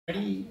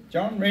Ready?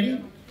 John,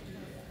 ready?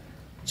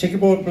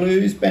 Checkerboard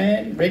Blues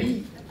Band,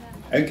 ready?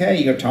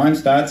 Okay, your time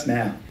starts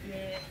now.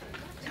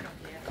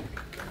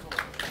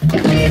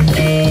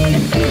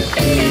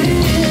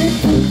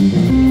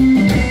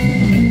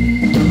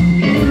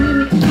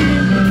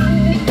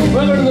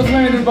 Welcome to the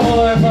Flaming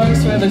Bolo,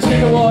 folks. We're the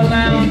Checkerboard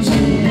Lounge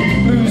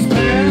Blues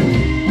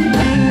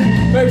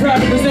Band. Very proud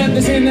to present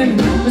this evening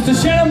Mr.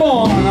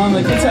 Checkerboard on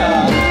the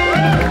guitar.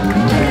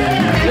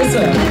 Yes,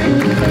 sir.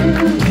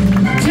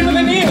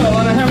 Timothy Neal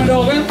on a Hammond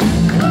organ.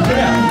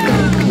 Yeah.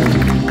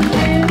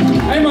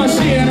 Amos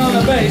Sheehan on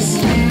the bass.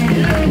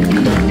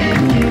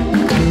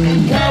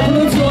 Carl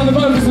Paluzzo on the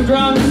vocals and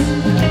drums.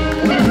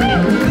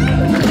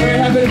 Very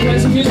happy to play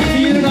some music for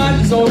you tonight.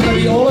 It's all going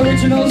to be all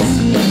originals.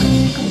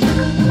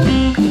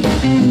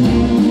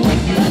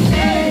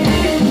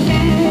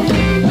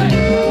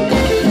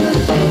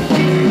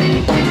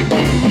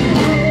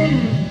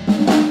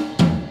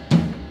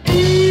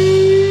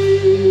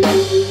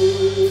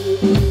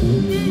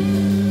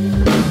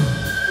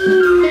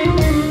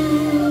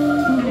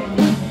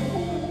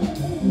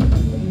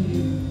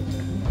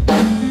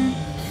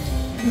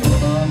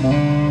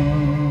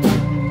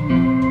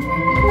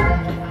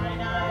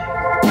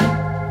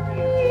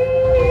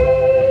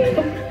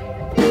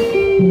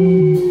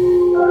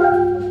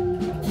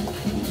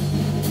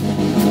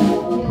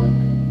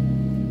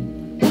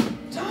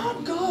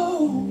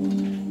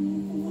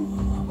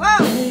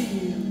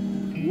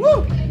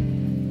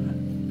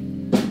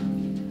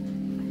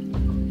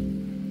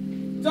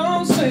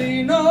 Don't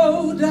say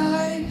no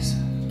dice.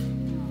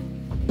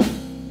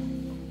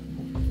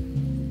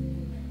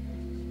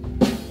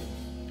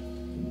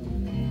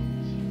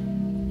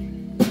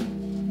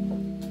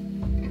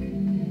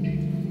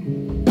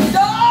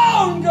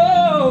 Don't go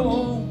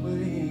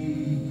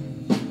away.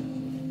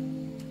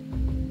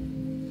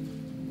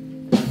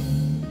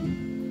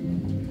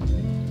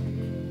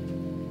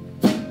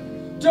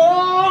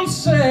 Don't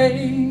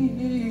say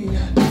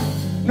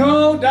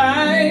no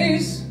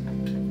dice.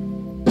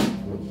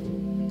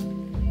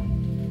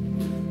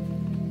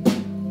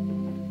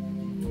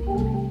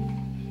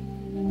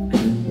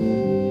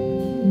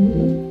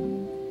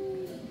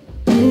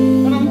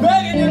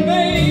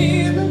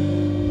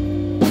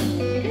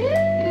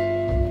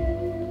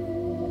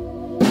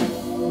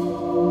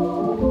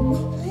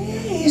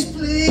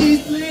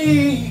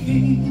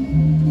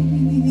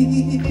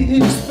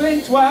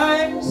 Think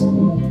twice.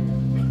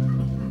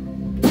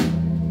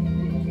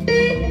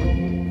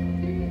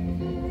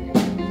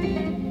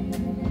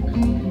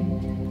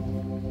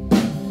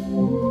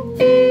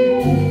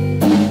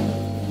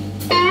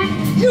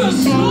 You're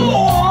so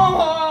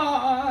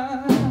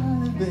hard,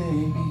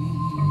 baby.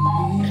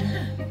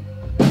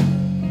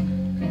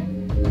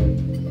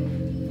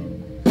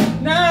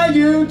 Now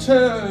you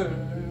turn.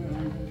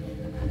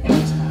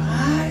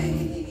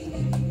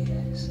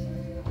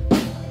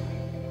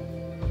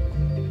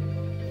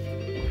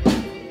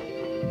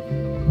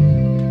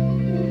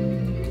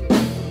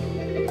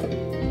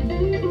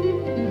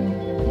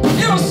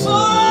 You're so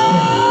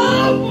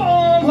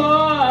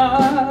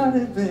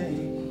warm-hearted, babe.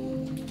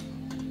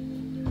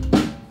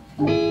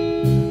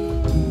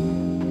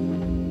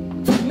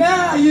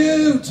 Now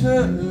you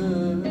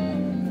turn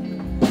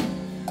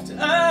to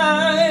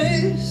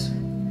ice.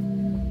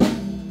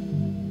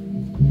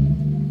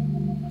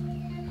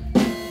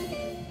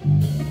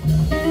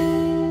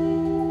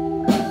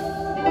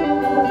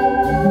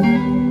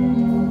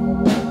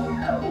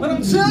 But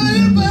I'm telling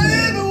you,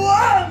 baby,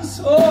 one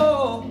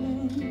song.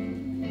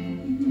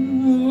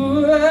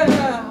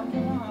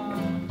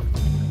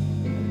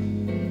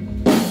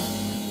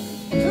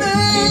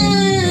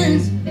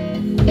 Please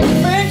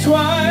think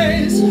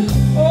twice.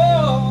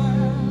 Oh,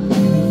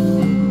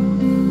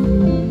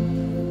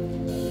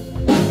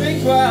 think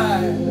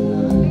twice.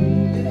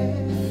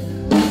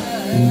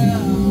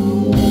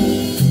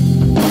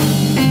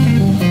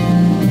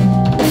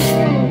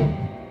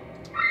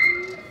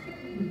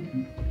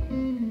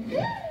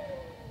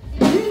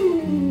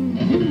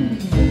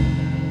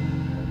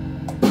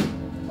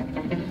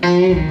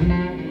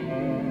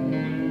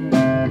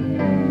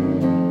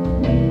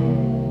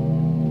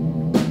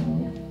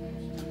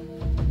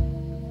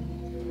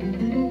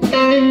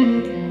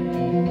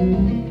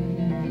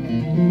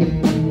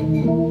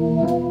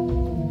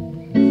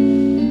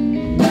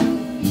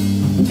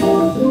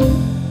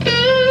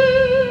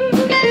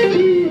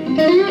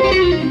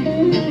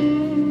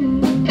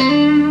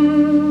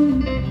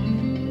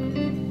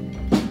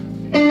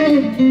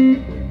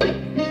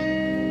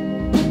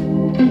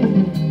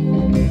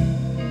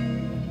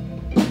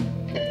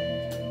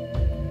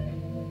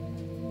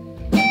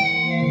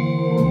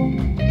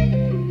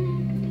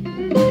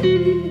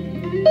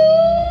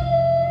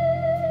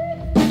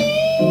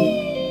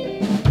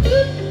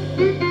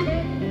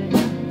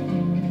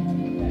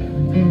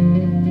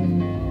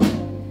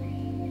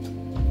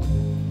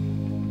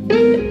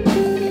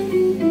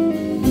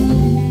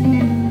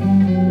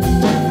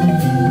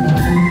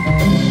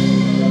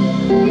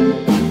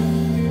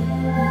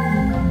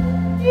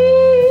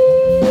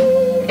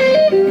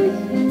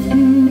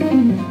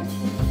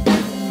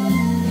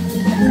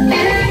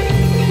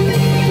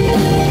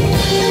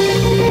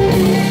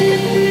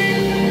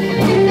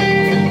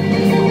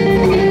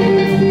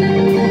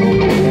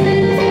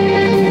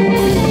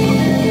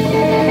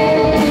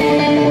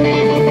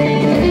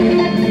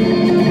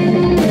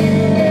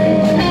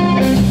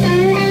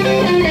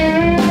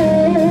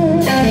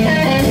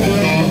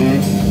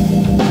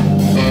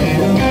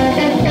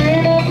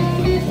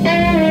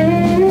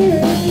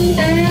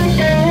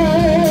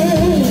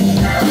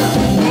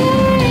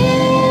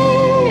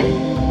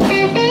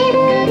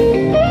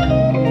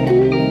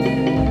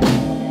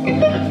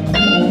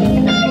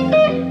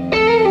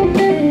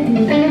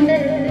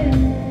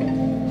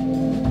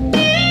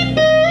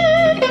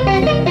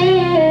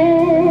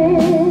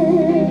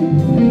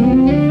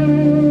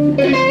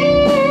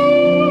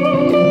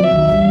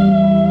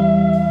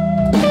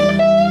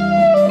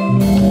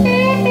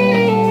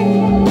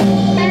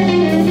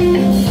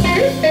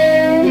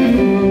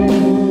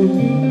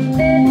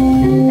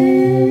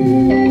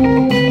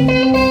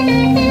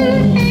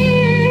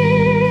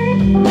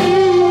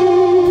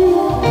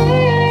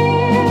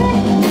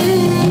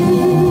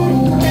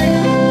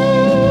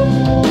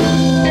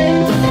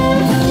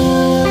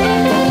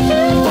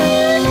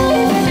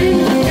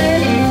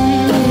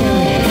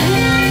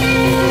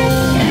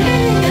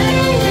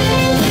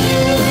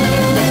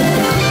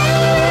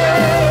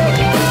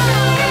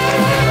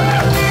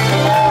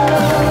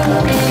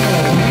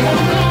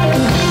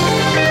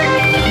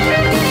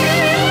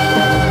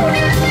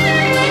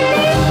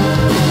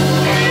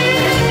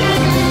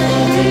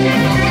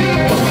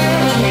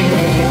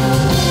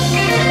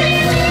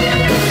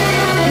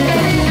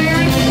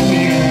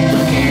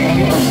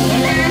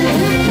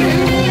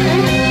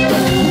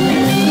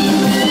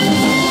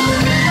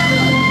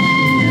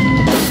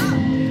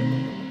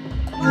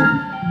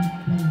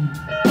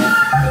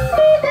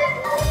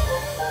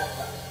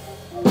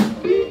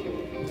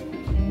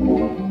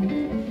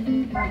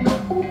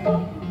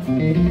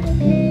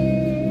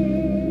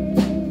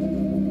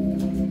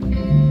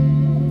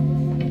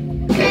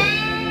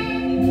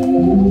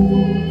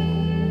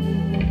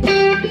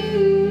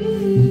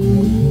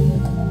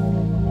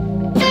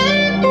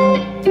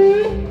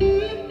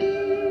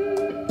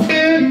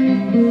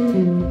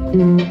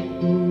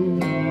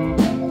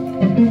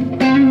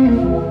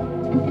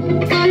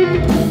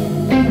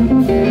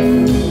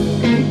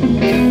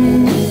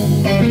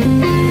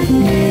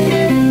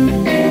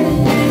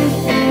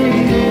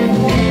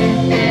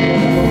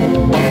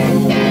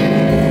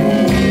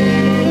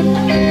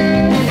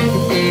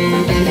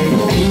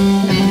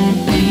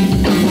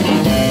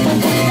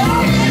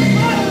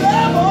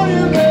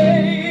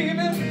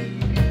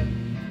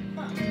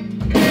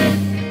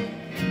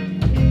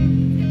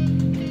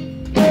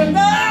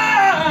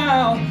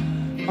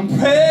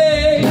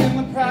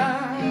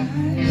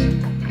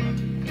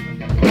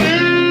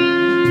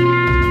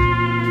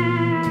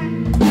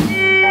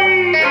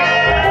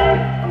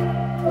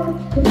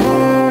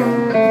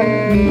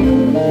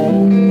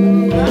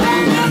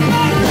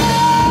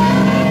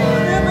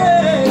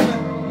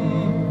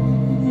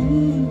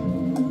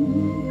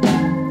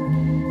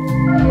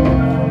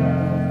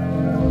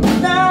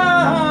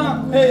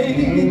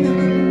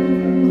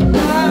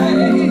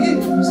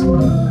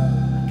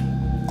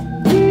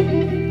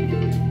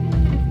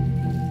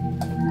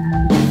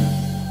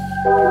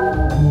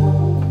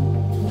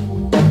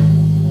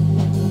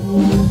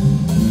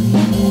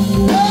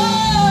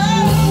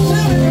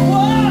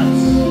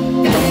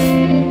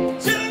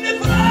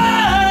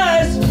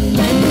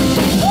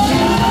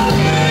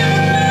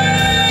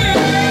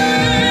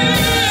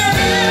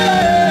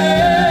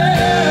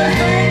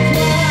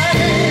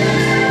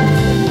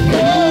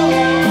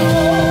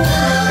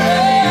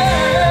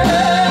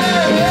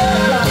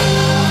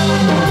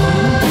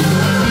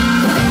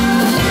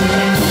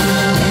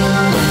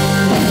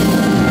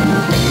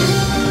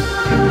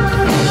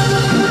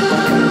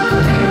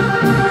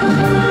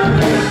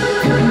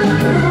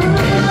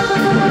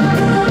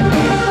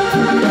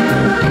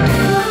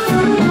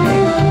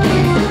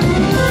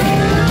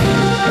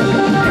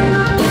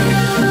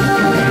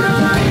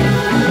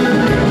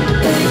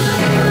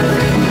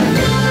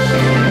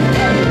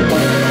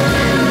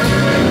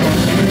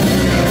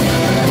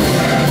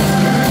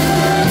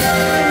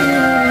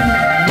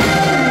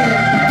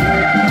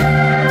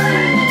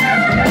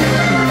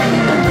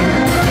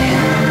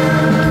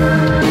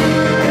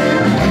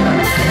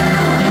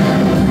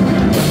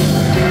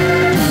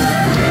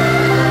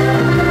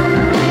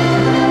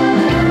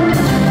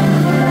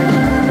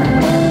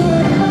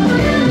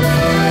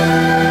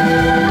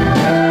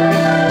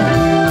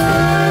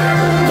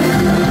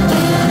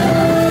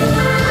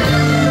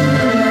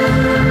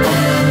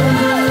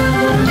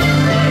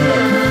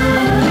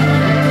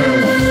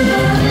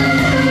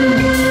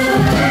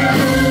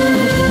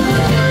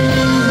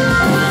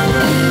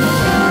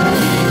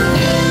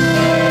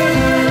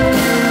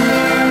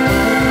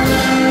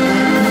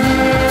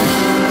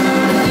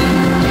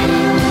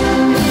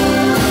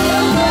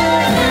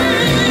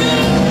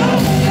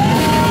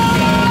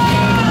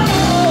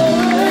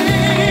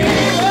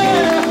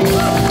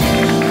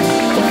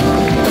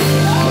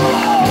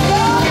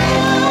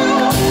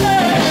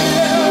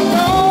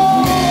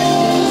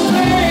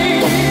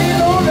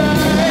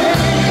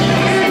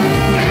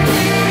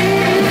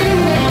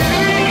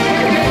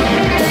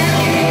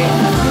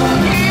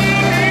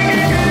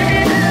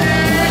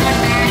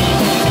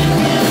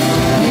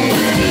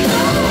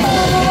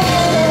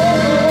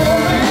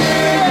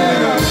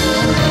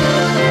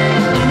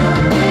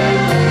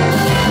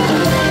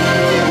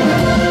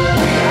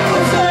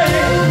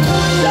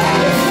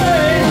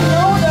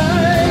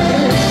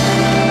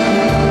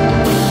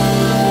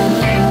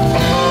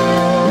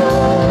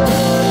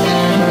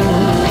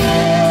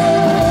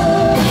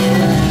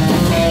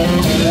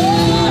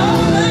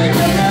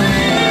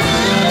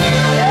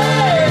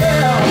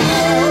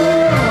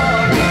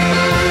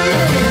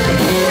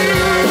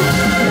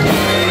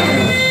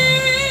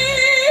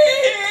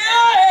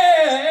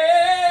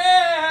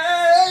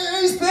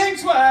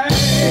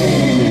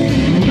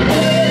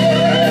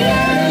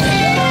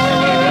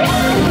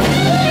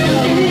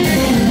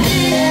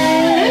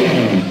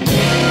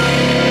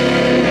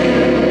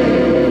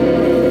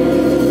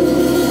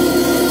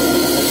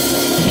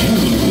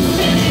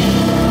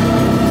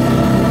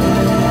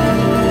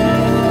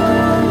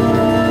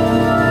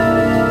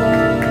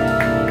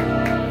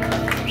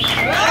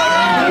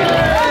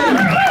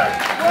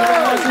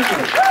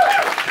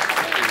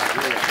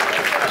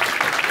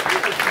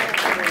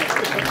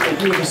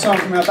 A song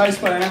from our bass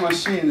player and my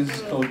shin. This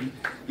is called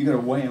You Got a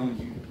Way on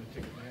You.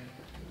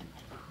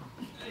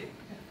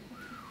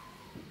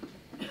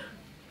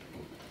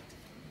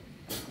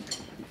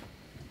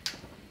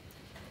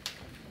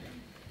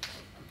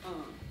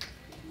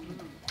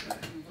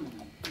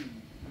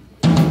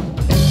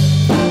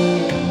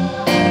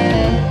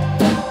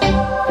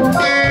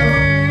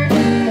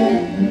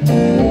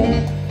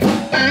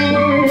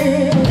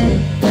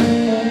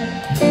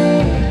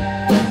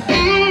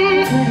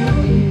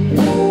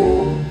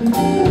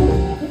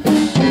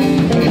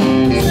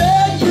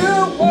 Said you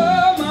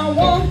were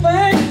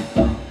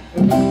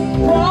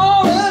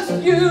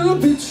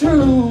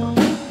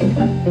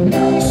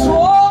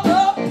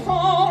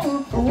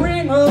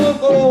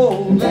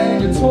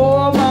and you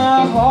tore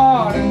my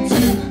heart in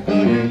two. But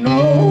you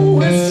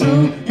know it's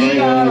true, you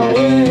got a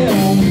way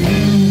on you.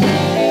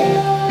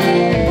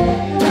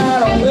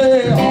 Got a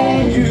way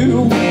on you.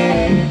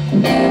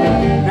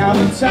 Now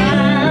the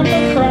time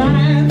for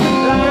crying,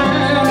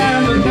 lying,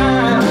 and the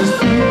night is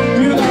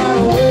through. You got a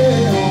way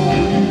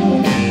on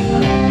you.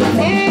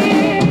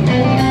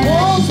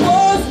 Once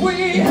was we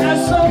had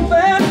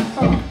something,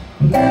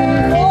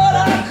 thought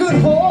I could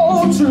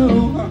hold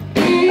true.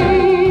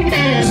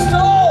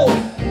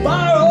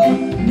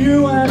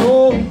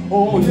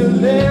 Oh, your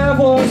life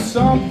was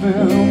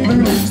something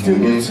blue. Still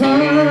you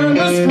turn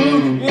the screw.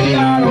 You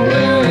got a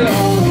way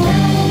on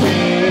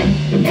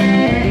you.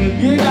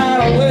 You got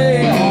a way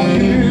on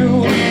you.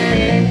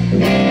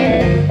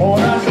 Oh,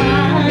 to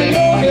hide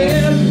your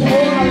head,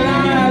 oh, the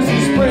lies you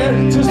spread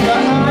just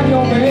behind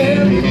your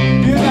bed.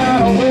 You got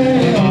a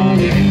way on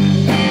you.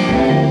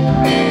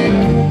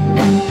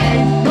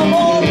 No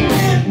more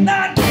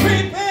midnight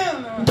creeping.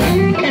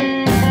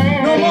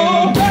 No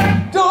more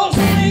backdoor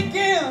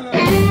sneaking.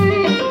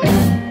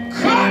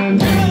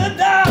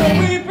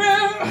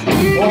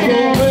 Oh,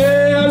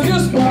 there's your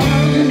spot,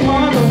 you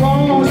find the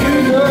wrong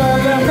street, girl,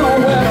 there's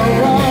nowhere to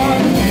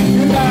run.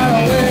 You got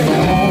a way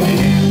on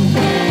you.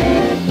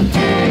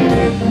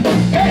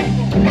 Hey!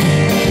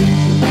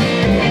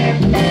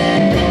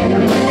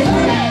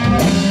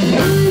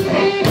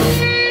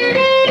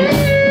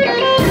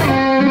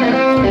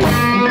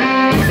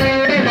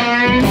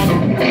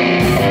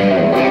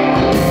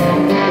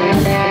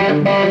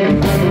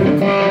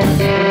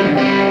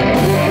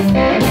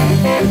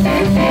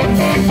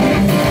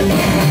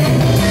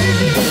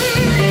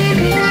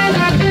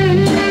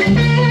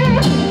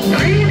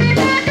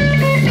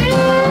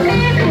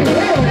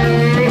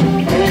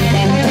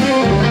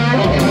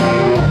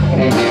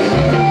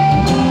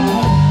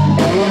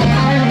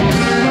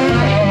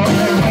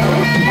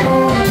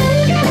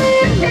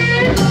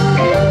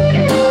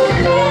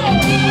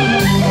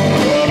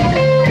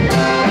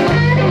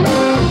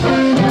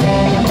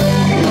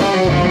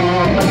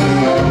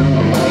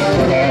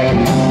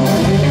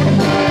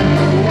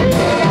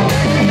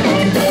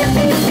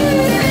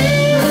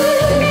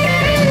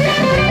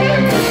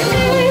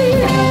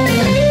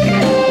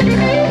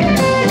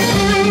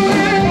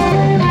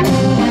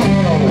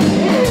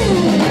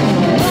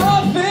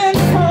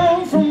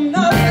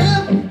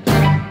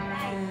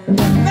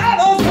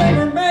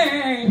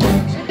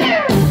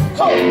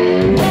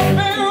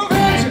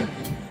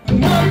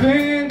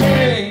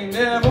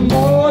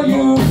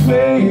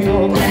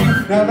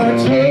 Now that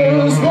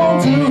just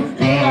won't do.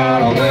 You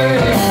got a way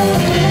on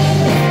you.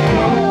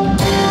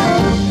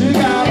 You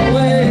got a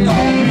way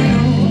on you.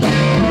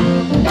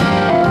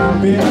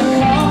 Been a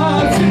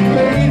cards you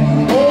played,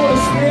 all the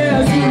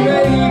snares you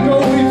laid go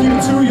with you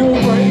to your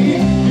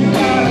grave. You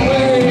got a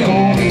way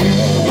on you.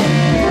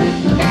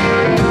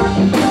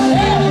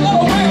 Hey, a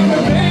little way on me,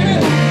 baby.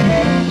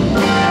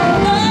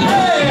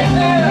 Hey, hey,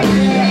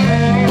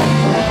 hey.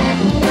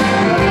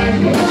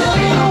 A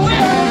little way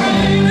on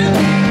me, baby.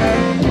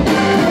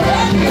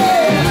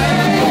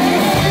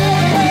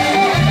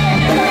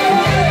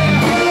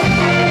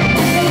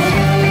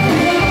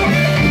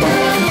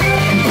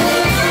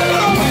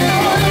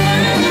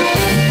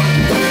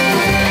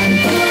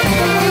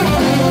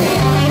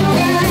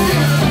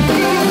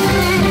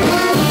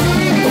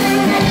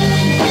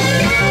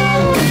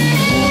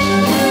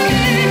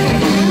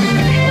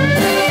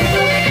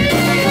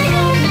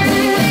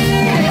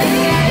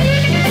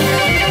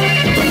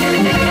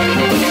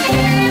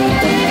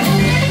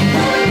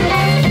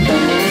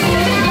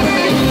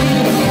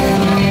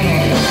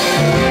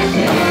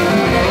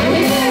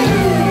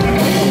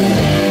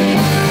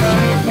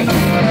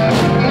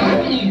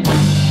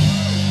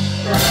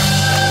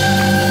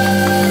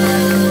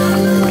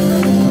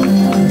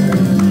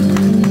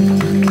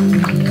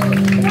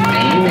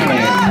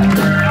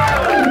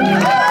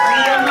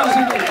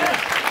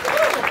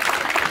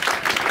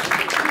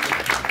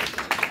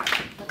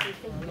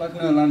 Like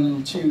a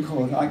little tune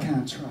called I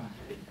Can't Try.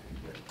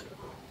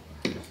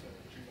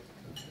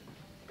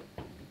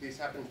 This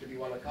happens to be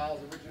one of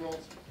Carl's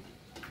originals.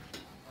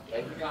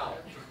 Thank you, Carl.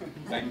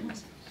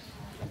 Thanks.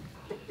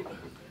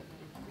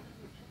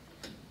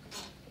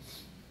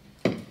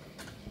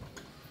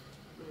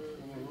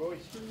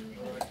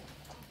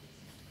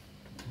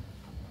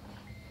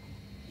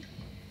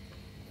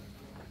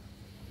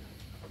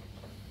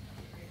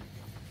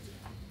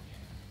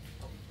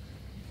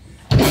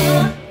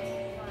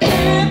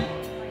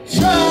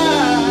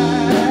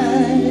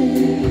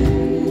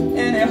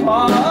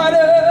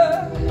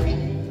 Harder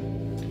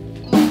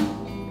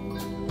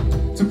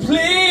to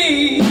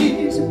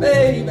please,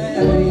 baby,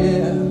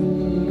 yeah.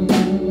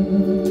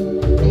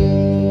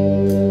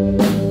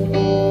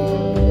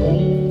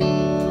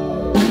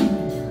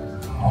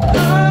 I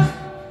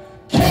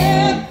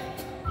can't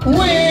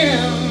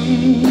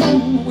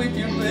win with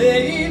you,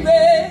 baby.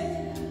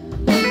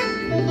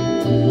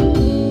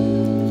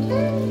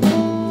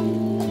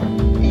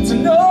 It's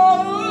an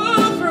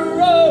open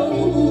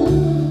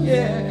road,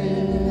 yeah.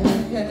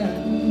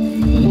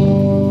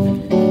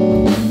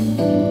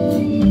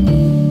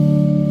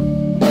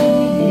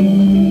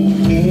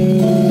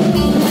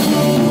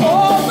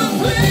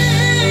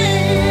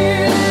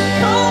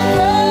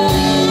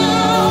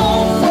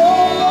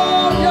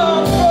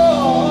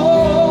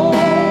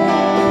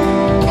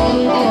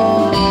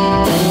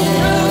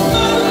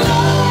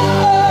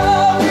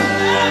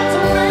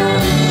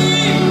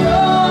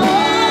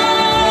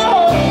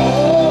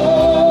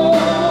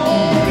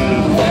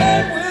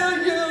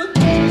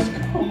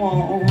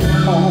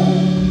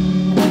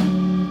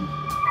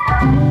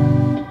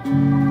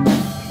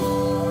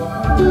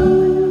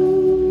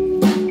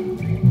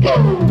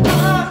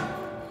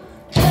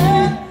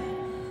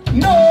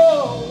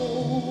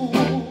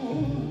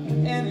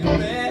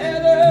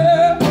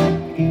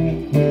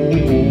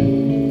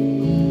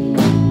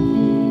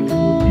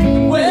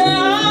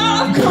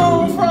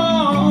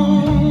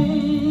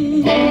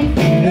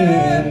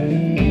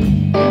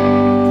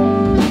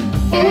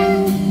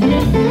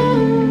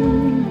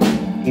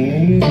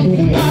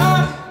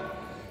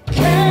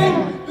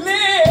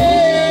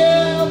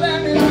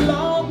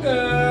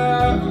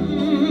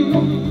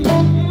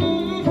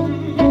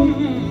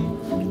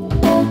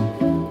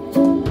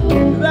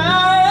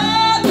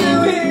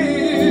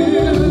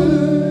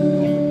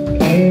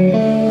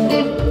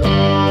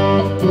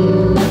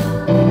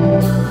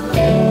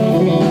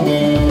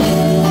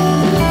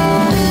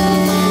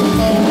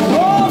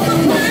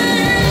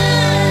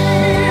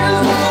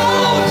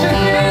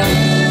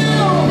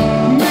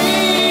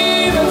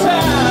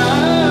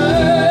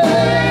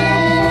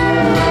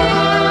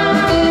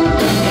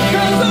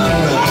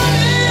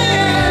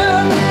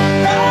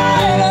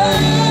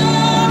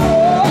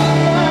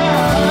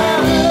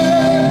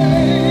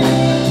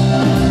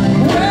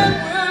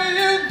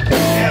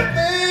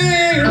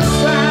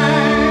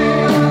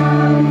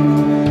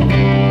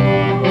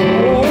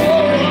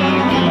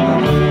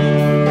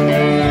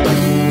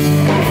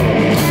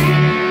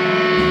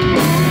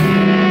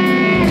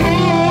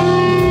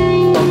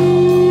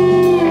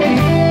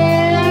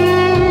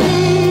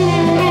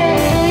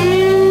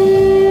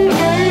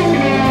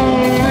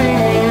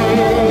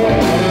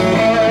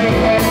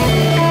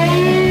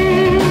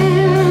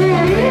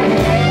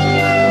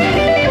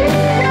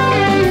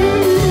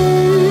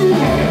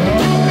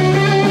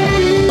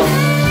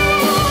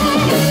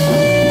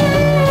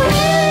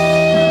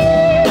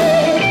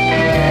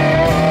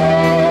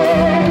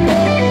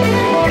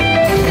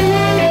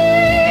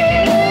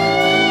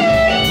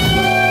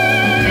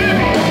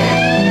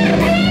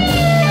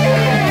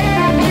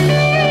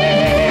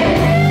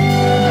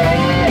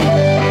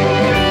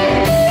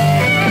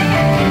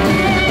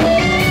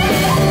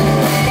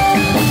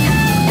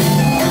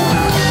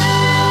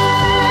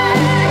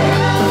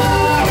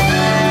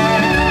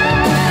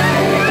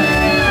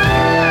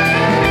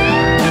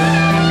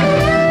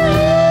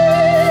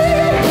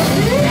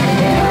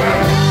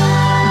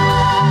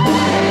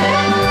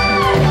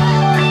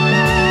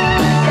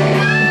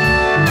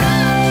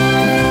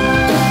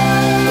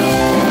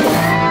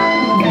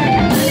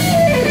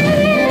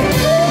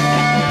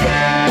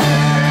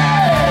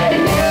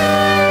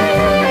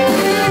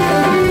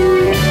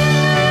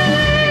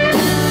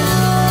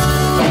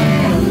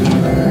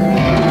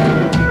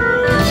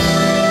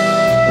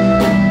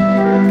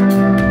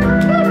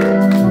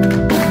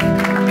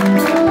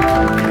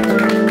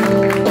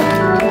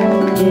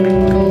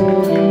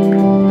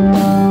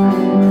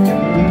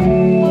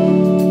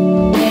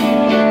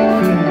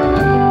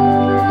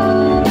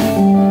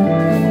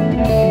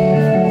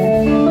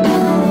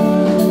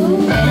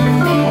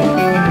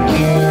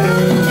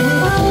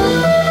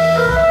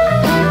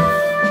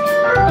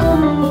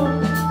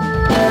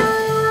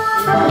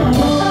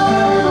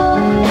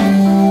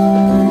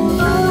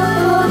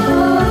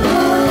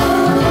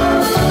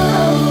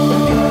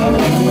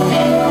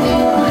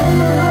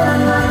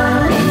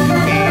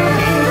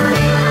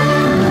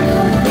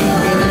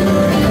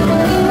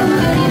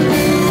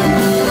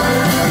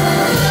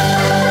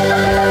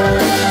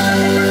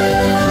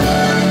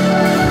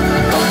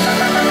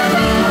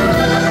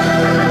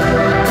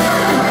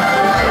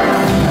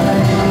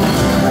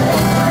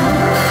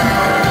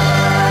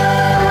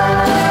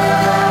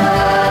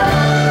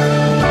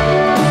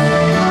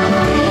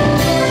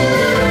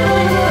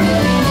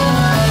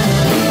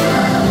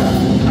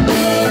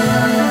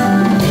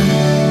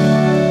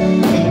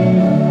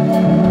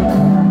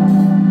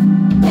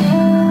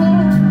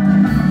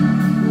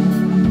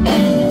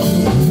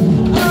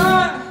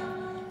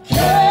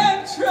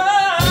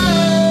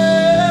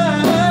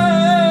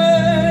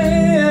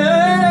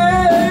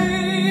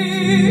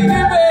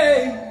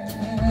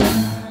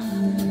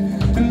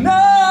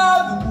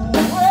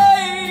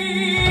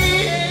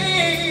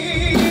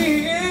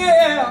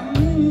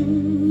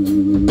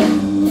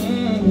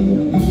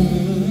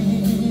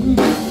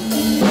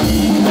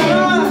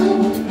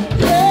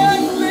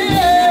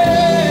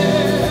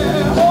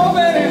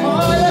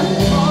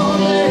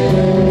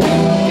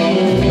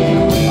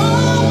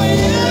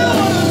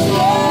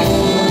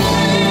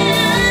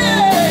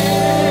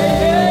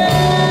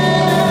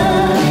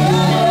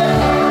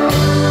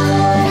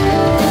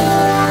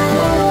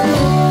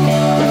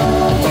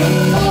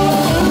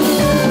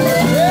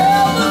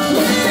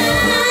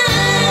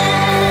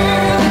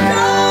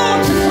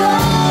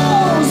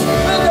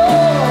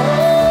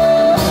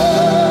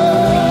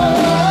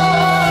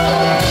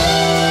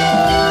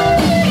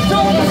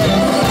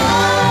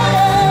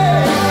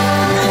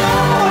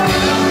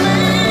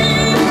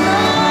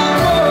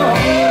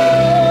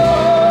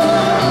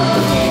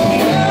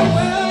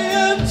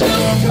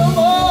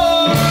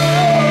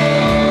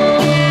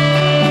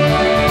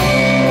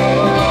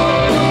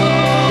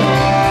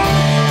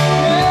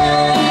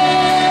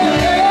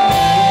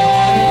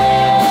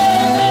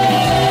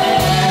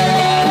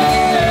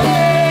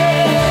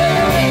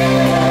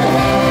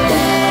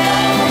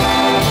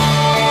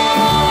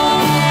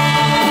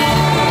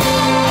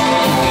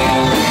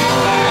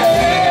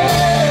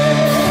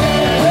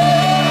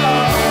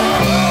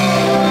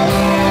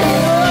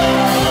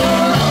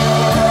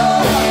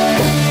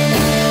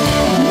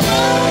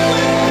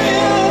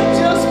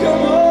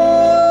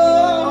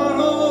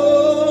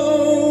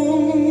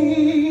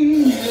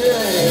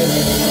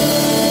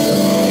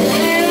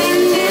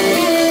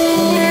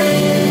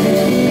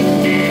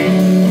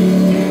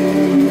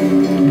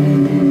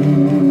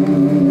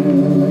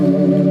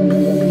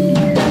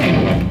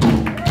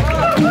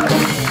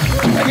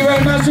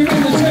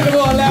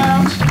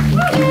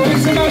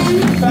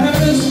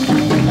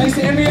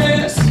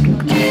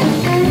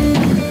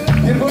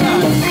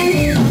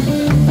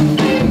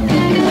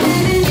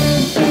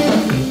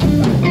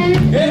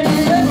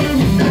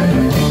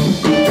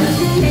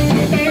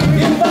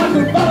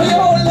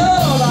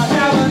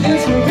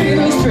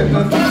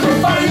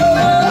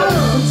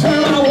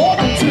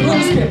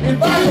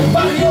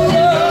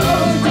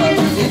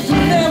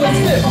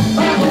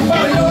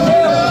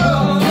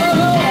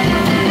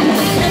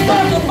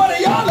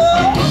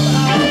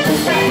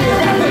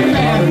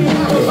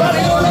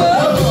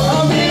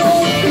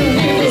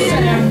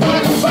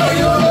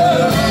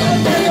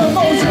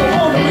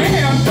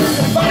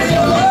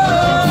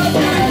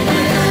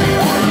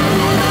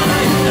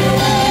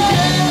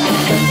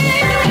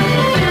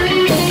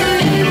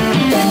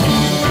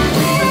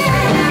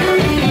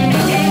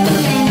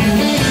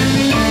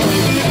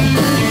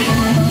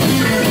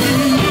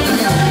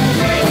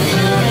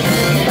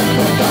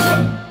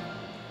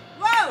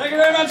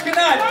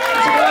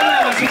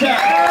 Good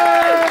job.